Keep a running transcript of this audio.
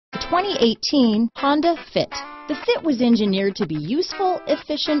2018 Honda Fit. The Fit was engineered to be useful,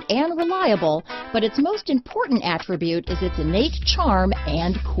 efficient, and reliable, but its most important attribute is its innate charm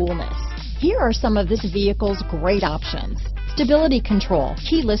and coolness. Here are some of this vehicle's great options: stability control,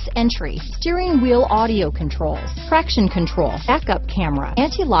 keyless entry, steering wheel audio controls, traction control, backup camera,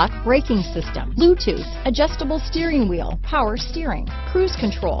 anti-lock braking system, Bluetooth, adjustable steering wheel, power steering, cruise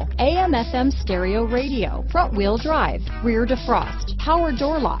control, AM/FM stereo radio, front wheel drive, rear defrost, power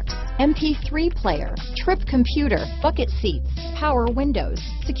door locks, MP3 player, trip computer, bucket seats, power windows,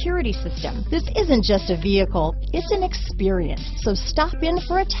 security system. This isn't just a vehicle, it's an experience. So stop in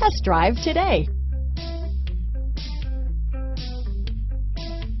for a test drive today.